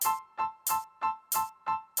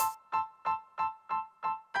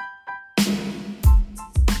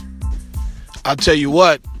I'll tell you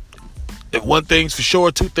what. If one thing's for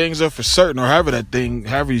sure, two things are for certain, or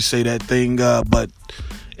however you say that thing. But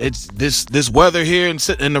it's this weather here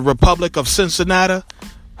in the Republic of Cincinnati.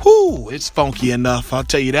 Whoo, it's funky enough. I'll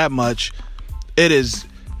tell you that much. It is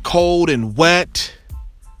cold and wet.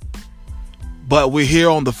 But we're here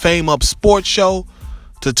on the Fame Up Sports Show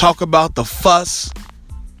to talk about the fuss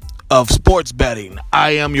of sports betting.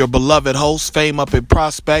 I am your beloved host, Fame Up in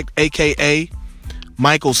Prospect, a.k.a.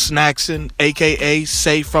 Michael Snackson, a.k.a.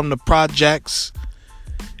 Safe from the Projects.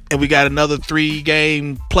 And we got another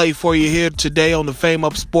 3-game play for you here today on the Fame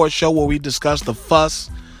Up Sports Show, where we discuss the fuss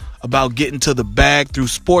about getting to the bag through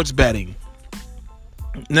sports betting.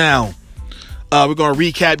 Now, we're going to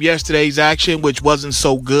recap yesterday's action, which wasn't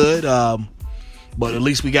so good. But at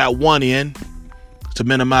least we got one in to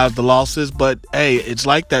minimize the losses. But, hey, it's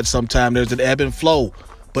like that sometimes. There's an ebb and flow.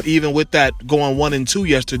 But even with that going 1-2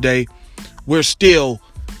 yesterday, we're still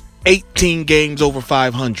 18 games over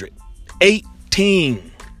 500.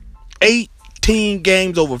 18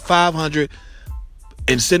 games over 500,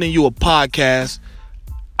 and sending you a podcast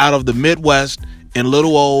out of the Midwest in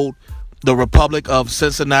little old the Republic of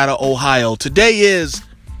Cincinnati, Ohio. Today is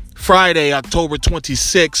Friday, October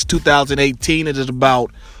 26, 2018. It is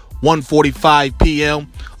about 1:45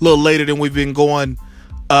 p.m. A little later than we've been going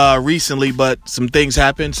recently, but some things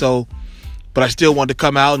happened. But I still wanted to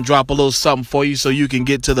come out and drop a little something for you so you can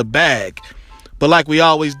get to the bag. But like we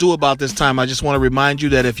always do about this time, I just want to remind you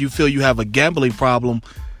that if you feel you have a gambling problem,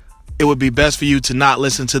 it would be best for you to not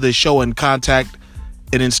listen to this show and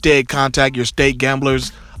instead contact your state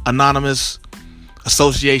Gamblers Anonymous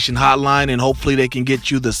Association hotline, and hopefully they can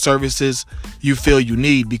get you the services you feel you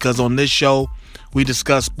need, because on this show we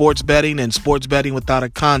discuss sports betting and sports betting without a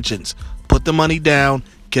conscience. Put the money down,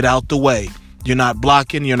 get out the way. You're not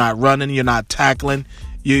blocking, you're not running, you're not tackling,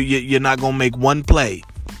 you're not gonna make one play.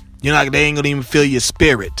 They ain't gonna even feel your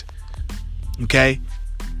spirit. Okay?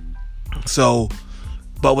 So,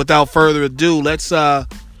 but without further ado, let's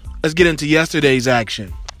get into yesterday's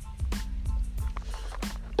action.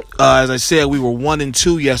 As I said, we were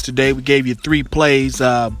 1-2 yesterday. We gave you 3 plays.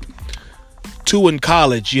 2 in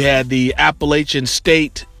college. You had the Appalachian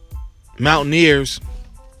State Mountaineers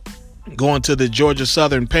going to the Georgia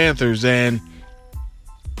Southern Panthers, and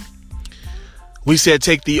we said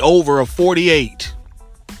take the over of 48.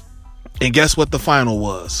 And guess what the final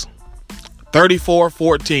was?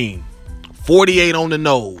 34-14. 48 on the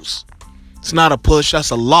nose. It's not a push,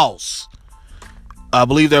 that's a loss. I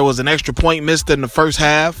believe there was an extra point missed in the first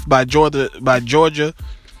half by Georgia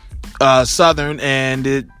Southern, and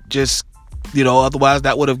it just, otherwise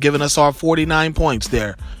that would have given us our 49 points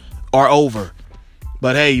there, or over.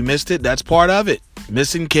 But hey, you missed it. That's part of it.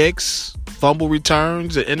 Missing kicks, fumble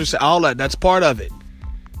returns, all that's part of it.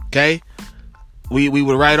 Okay? We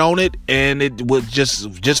were right on it, and it would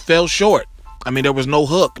just fell short. I mean, there was no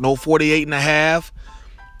hook, no 48.5,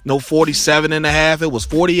 no 47.5. It was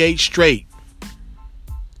 48 straight.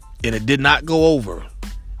 And it did not go over.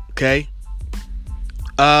 Okay?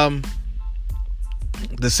 The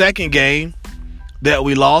second game that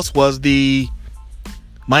we lost was the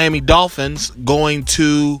Miami Dolphins going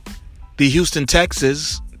to the Houston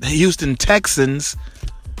Texans in some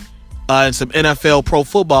NFL pro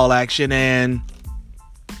football action, and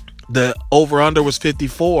the over-under was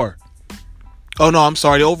 54. Oh, no, I'm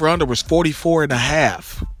sorry. The over-under was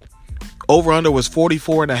 44.5. Over-under was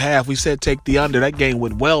 44.5. We said take the under. That game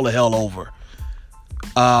went well the hell over.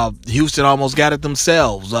 Houston almost got it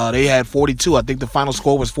themselves. They had 42. I think the final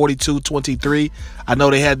score was 42-23. I know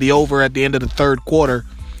they had the over at the end of the third quarter,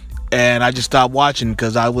 and I just stopped watching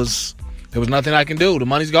because there was nothing I can do. The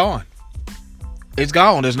money's gone. It's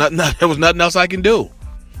gone. There was nothing else I can do.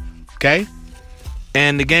 Okay?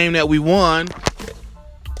 And the game that we won,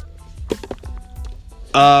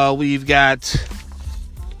 we've got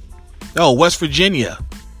West Virginia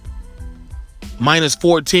minus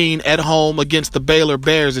 14 at home against the Baylor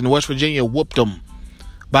Bears, and West Virginia whooped them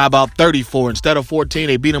by about 34. Instead of 14,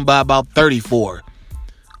 they beat them by about 34.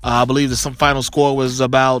 I believe the final score was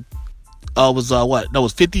about it was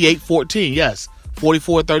 58-14. Yes,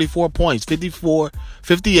 44-34 points,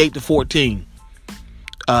 58-14.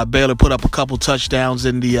 Baylor put up a couple touchdowns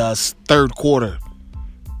in the third quarter.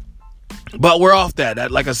 But we're off that.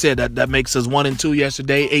 Like I said, that makes us 1-2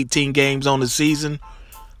 yesterday, 18 games on the season,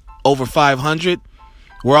 over 500.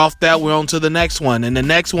 We're off that. We're on to the next one. And the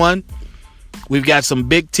next one, we've got some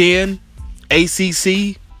Big Ten,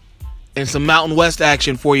 ACC, and some Mountain West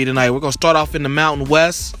action for you tonight. We're going to start off in the Mountain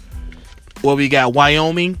West, where we got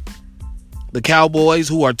Wyoming, the Cowboys,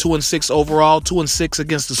 who are 2-6 overall, 2-6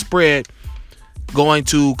 against the spread, going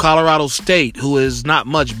to Colorado State, who is not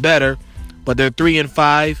much better, but they're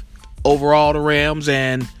 3-5 overall, the Rams,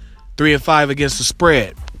 and 3-5 against the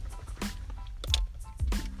spread.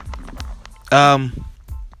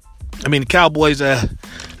 The Cowboys,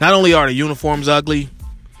 not only are the uniforms ugly,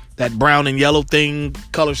 that brown and yellow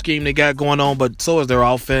color scheme they got going on, but so is their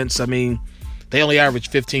offense. They only average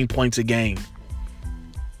 15 points a game.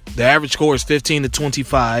 The average score is 15 to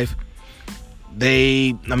 25.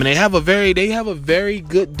 They have a very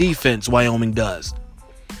good defense. Wyoming does.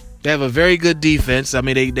 They have a very good defense.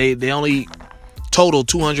 They only total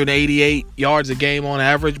 288 yards a game on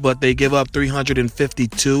average, but they give up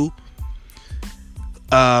 352.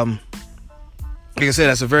 Like I said,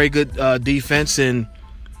 that's a very good defense, and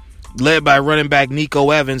led by running back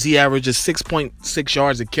Nico Evans. He averages 6.6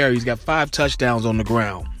 yards a carry. He's got 5 touchdowns on the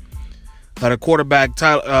ground. The quarterback,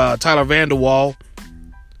 Tyler Vanderwall, I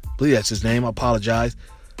believe that's his name. I apologize.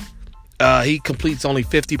 He completes only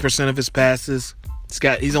 50% of his passes.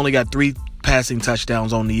 He's only got 3 passing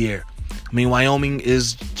touchdowns on the year. Wyoming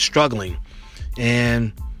is struggling.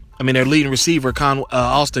 And, their leading receiver,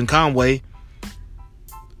 Austin Conway,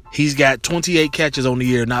 he's got 28 catches on the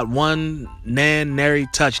year, not one nary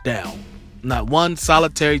touchdown. Not one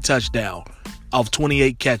solitary touchdown of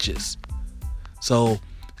 28 catches. So,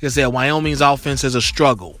 like I said, Wyoming's offense is a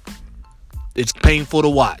struggle. It's painful to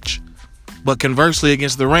watch. But conversely,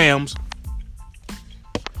 against the Rams,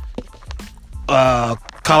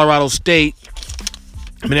 Colorado State,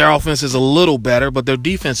 their offense is a little better, but their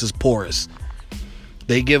defense is porous.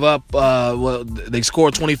 They give up, they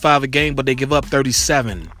score 25 a game, but they give up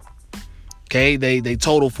 37. Okay, they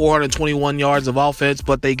total 421 yards of offense,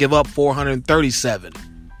 but they give up 437.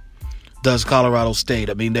 Does Colorado State?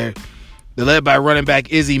 They're led by running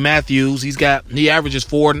back Izzy Matthews. He averages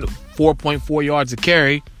 4.4 yards a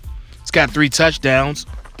carry. He's got 3 touchdowns.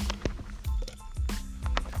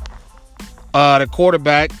 The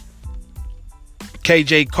quarterback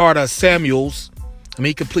KJ Carter Samuels,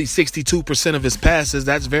 he completes 62% of his passes.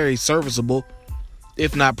 That's very serviceable,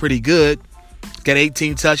 if not pretty good. Got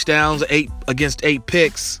 18 touchdowns, 8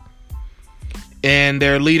 picks. And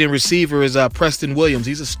their leading receiver is Preston Williams.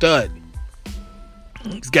 He's a stud.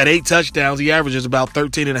 He's got 8 touchdowns. He averages about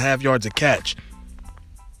 13.5 yards a catch.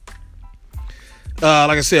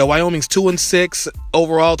 Like I said, Wyoming's 2-6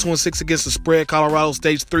 overall, 2-6 against the spread. Colorado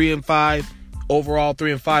State's 3-5 overall,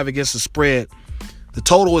 3-5 against the spread. The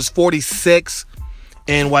total is 46,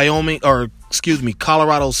 and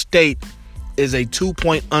Colorado State is a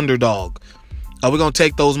 2-point underdog. We're going to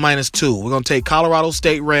take those -2. We're going to take Colorado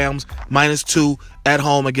State Rams -2 at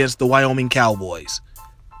home against the Wyoming Cowboys.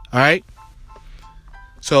 All right?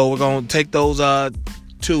 So we're going to take those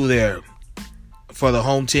 2 there for the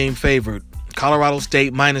home team favorite. Colorado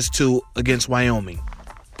State -2 against Wyoming.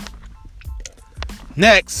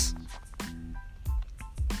 Next,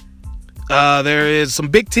 there is some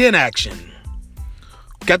Big Ten action.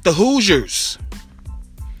 Got the Hoosiers.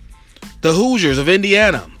 The Hoosiers of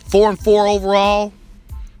Indiana. 4-4 overall,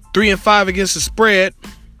 3-5 against the spread.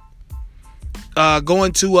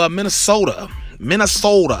 Going to Minnesota,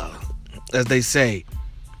 as they say.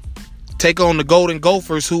 Take on the Golden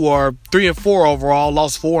Gophers, who are 3-4 overall,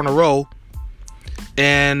 lost 4 in a row,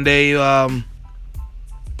 and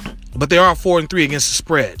but they are 4-3 against the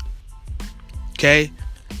spread. Okay,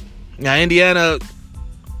 now Indiana.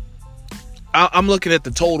 I'm looking at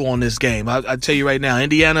the total on this game. I tell you right now,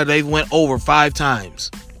 Indiana, they've went over 5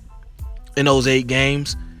 times in those 8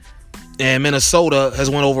 games, and Minnesota has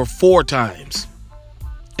went over 4 times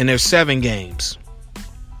in their 7 games.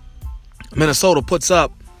 Minnesota puts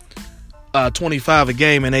up 25 a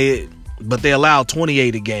game, but they allow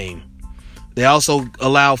 28 a game. They also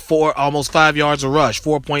allow almost 5 yards a rush,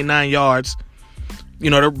 4.9 yards.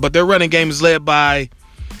 But their running game is led by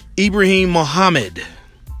Ibrahim Mohammed,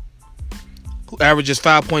 who averages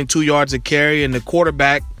 5.2 yards a carry, and the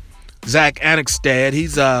quarterback Zach Anixstad,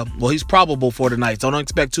 he's probable for tonight. So don't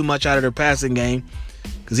expect too much out of their passing game,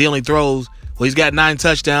 because he only throws. He's got 9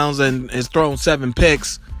 touchdowns and has thrown 7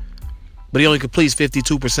 picks, but he only completes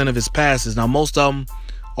 52% of his passes. Now, most of them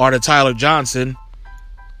are to Tyler Johnson,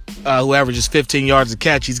 who averages 15 yards a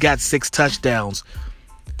catch. He's got 6 touchdowns.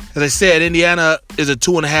 As I said, Indiana is a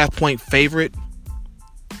 2.5-point favorite,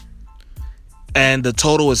 and the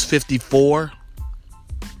total is 54.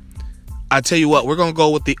 I tell you what, we're going to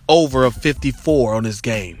go with the over of 54 on this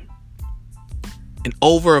game. An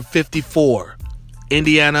over of 54.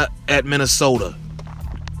 Indiana at Minnesota.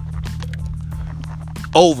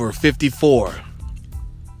 Over 54.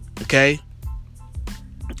 Okay?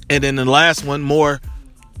 And then the last one, more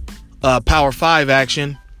Power 5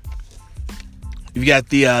 action. You've got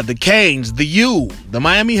the Canes, the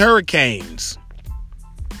Miami Hurricanes.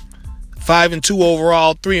 5-2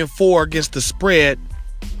 overall, 3-4 against the spread.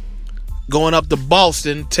 Going up to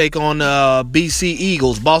Boston, take on BC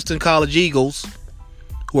Eagles, Boston College Eagles,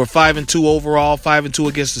 who are 5-2 overall, 5-2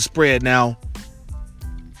 against the spread. Now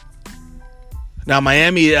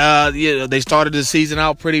Miami, they started the season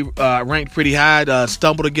out pretty ranked pretty high.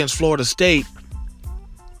 Stumbled against Florida State,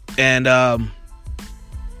 and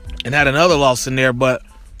had another loss in there, but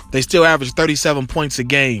they still average 37 points a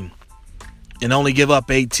game and only give up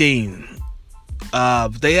 18.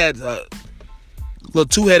 They had a little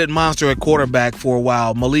two-headed monster at quarterback for a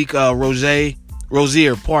while. Malik Rozier,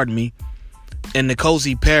 and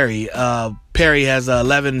N'Kosi Perry. Perry has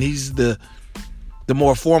 11. He's the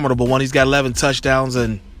more formidable one. He's got 11 touchdowns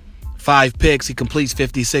and 5 picks. He completes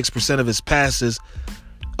 56% of his passes.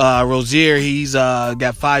 Rozier, he's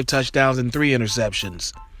got 5 touchdowns and 3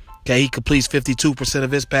 interceptions. Okay, he completes 52%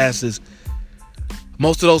 of his passes.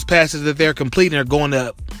 Most of those passes that they're completing are going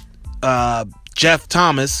to Jeff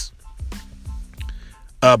Thomas,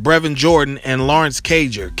 Brevin Jordan, and Lawrence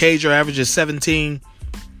Cager. Cager averages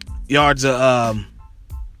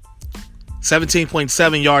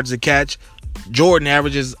 17.7 yards a catch. Jordan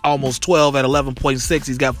averages almost 12 at 11.6.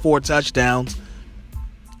 He's got 4 touchdowns.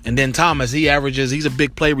 And then Thomas, he's a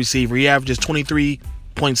big play receiver. He averages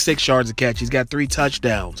 23.6 yards a catch. He's got 3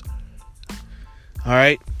 touchdowns. All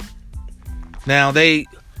right. Now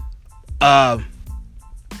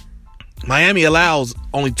Miami allows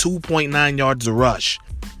only 2.9 yards a rush.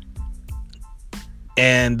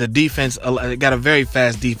 And the defense got a very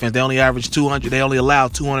fast defense. They only average 200. They only allow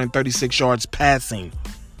 236 yards passing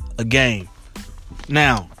a game.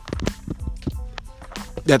 Now,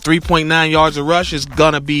 that 3.9 yards a rush is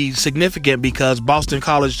going to be significant because Boston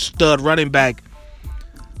College stud running back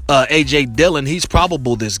A.J. Dillon, he's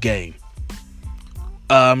probable this game.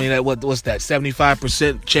 What's that?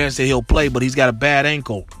 75% chance that he'll play, but he's got a bad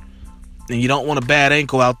ankle. And you don't want a bad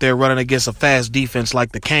ankle out there running against a fast defense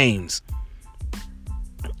like the Canes.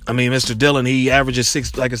 Mr. Dillon, he averages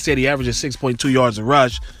 6.2 yards a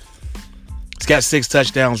rush. He's got 6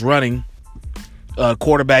 touchdowns running.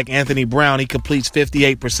 Quarterback Anthony Brown, he completes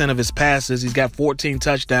 58% of his passes. He's got 14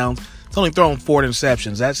 touchdowns. He's only thrown 4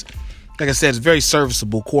 interceptions. That's, like I said, it's a very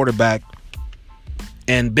serviceable quarterback.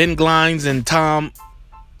 And Ben Glines and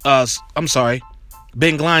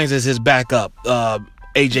Ben Glines is his backup.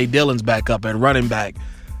 A.J. Dillon's backup at running back.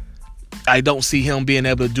 I don't see him being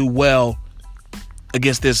able to do well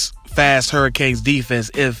against this fast Hurricanes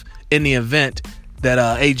defense if in the event that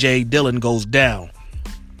A.J. Dillon goes down.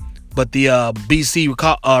 But the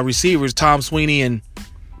BC receivers, Tom Sweeney and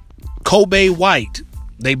Kobe White,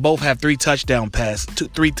 they both have 3 touchdown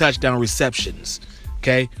receptions.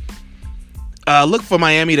 Okay. Look for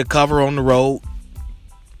Miami to cover on the road.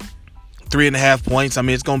 3.5 points.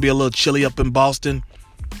 It's going to be a little chilly up in Boston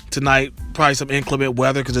tonight. Probably some inclement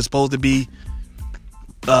weather because it's supposed to be.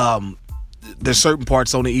 There's certain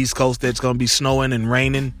parts on the East Coast that's going to be snowing and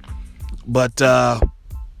raining. But,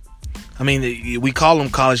 we call them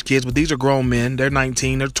college kids, but these are grown men. They're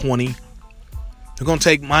 19, they're 20. They're going to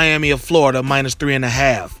take Miami of Florida minus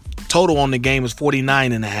 3.5. Total on the game is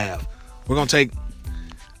 49.5. We're going to take.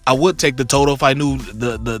 I would take the total if I knew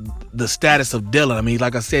the status of Dillon.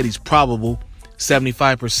 Like I said, he's probable,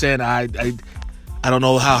 75%. I don't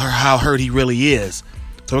know how hurt he really is.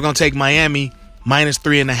 So we're going to take Miami minus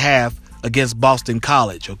 3.5 against Boston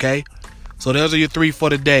College, okay? So those are your 3 for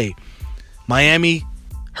today. Miami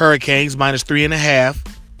Hurricanes minus 3.5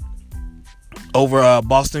 over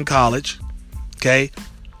Boston College, okay?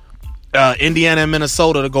 Indiana and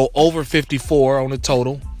Minnesota to go over 54 on the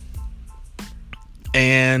total.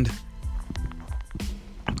 And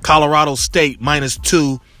Colorado State minus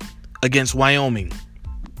 2 against Wyoming.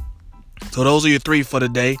 So those are your 3 for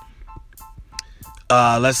today.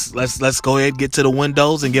 Let's go ahead and get to the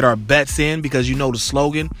windows and get our bets in because you know the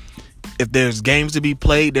slogan. If there's games to be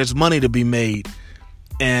played, there's money to be made.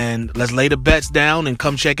 And let's lay the bets down and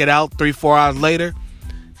come check it out 3-4 hours later.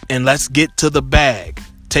 And let's get to the bag.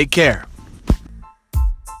 Take care.